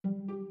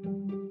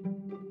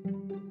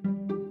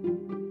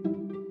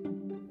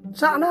Is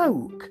that an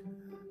oak?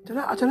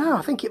 I don't know.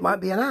 I think it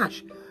might be an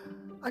ash.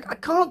 I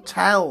can't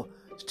tell.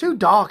 It's too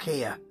dark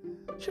here.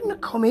 Shouldn't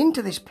have come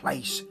into this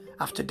place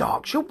after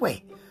dark, should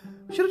we?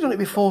 We should have done it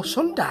before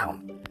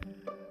sundown.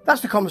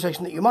 That's the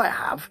conversation that you might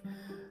have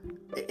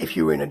if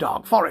you were in a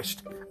dark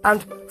forest.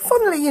 And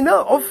funnily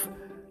enough,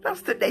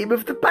 that's the name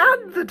of the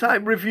band that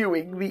I'm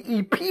reviewing the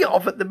EP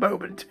of at the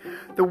moment.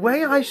 The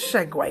way I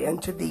segue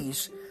into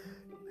these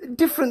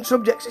different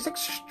subjects is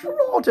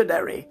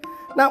extraordinary.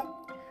 Now,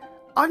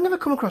 I've never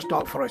come across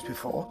dark forest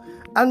before,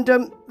 and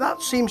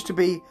that seems to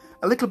be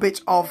a little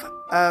bit of,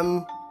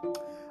 I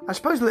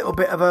suppose, a little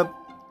bit of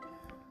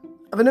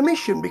an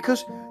omission,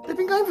 because they've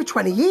been going for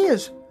 20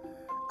 years.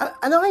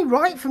 And I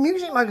write for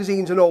music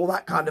magazines and all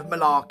that kind of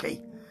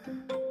malarkey.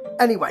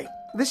 Anyway,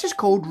 this is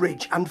called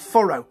Ridge and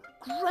Furrow.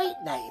 Great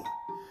name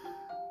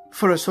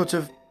for a sort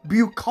of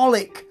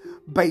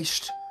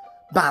bucolic-based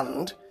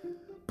band,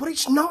 but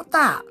it's not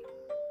that.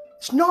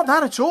 It's not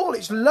that at all.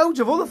 It's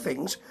loads of other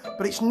things,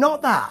 but it's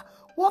not that.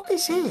 What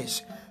this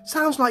is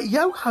sounds like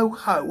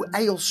Yo-Ho-Ho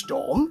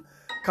Ailstorm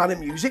kind of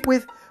music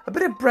with a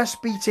bit of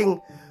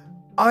breast-beating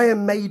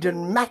Iron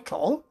Maiden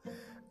metal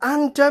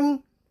and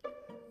some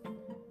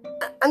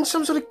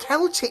sort of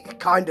Celtic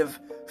kind of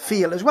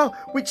feel as well,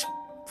 which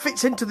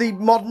fits into the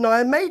modern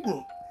Iron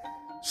Maiden.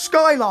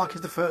 Skylark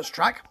is the first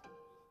track.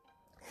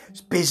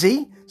 It's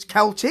busy, it's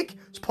Celtic,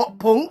 it's pop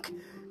punk,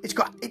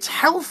 it's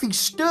healthy,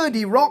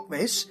 sturdy rock,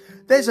 this.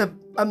 There's a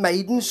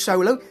Maiden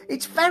solo.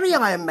 It's very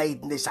Iron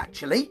Maiden, this,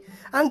 actually.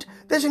 And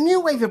there's a new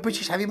wave of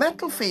British heavy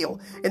metal feel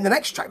in the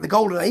next track, The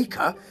Golden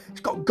Acre. It's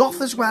got goth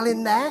as well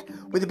in there,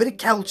 with a bit of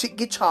Celtic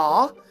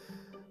guitar.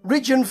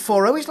 Ridge and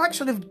Furrow is like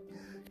sort of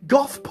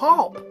goth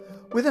pop,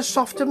 with a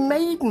softer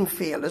Maiden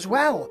feel as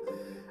well.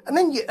 And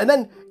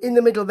then in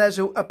the middle there's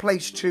a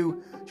place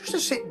to just to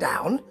sit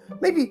down,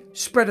 maybe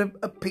spread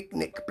a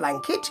picnic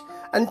blanket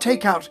and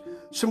take out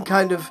some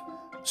kind of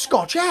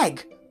Scotch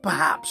egg,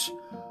 perhaps.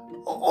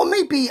 Or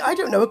maybe, I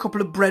don't know, a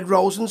couple of bread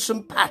rolls and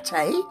some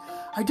pâté.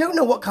 I don't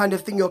know what kind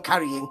of thing you're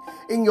carrying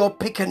in your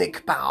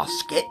picnic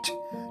basket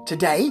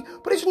today,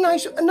 but it's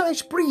a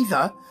nice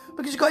breather,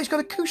 because it's got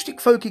acoustic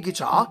folky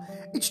guitar.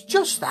 It's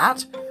just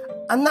that,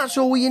 and that's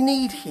all you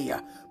need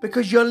here,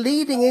 because you're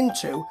leading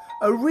into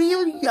a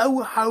real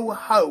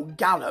yo-ho-ho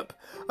gallop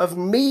of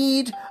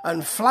mead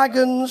and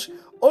flagons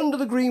under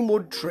the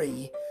greenwood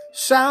tree.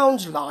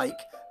 Sounds like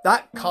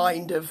that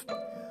kind of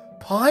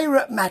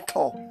pirate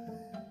metal.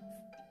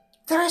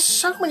 There are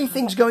so many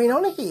things going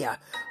on here,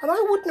 and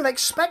I wouldn't have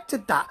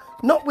expected that.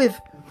 Not with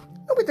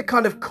the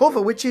kind of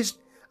cover, which is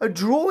a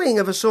drawing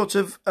of a sort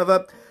of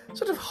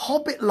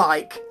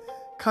hobbit-like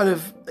kind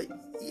of,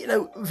 you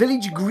know,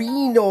 village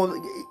green or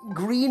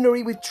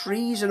greenery with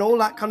trees and all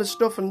that kind of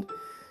stuff, and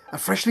a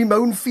freshly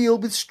mown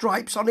field with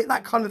stripes on it,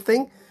 that kind of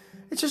thing.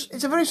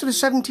 It's a very sort of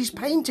 70s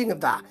painting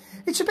of that.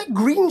 It's a bit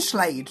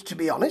Greenslade, to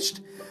be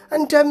honest.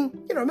 And,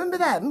 remember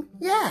them?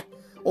 Yeah.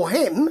 Or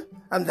him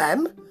and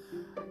them.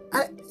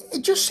 And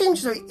it just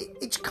seems as though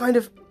it's kind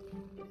of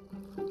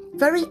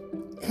very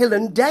hill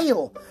and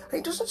dale. And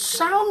it doesn't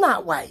sound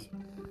that way.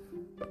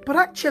 But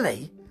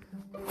actually,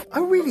 I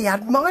really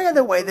admire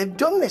the way they've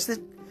done this. There's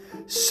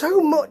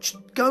so much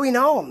going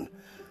on.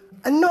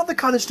 And not the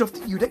kind of stuff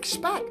that you'd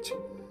expect.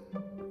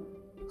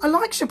 I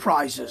like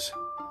surprises.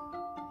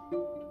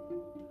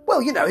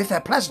 Well, you know, if they're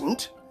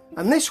pleasant.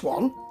 And this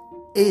one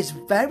is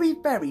very,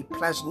 very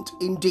pleasant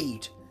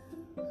indeed.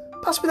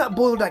 Pass me that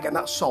boiled egg and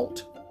that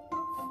salt.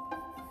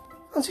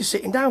 Fancy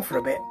sitting down for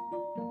a bit.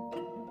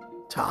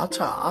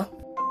 Ta-ta.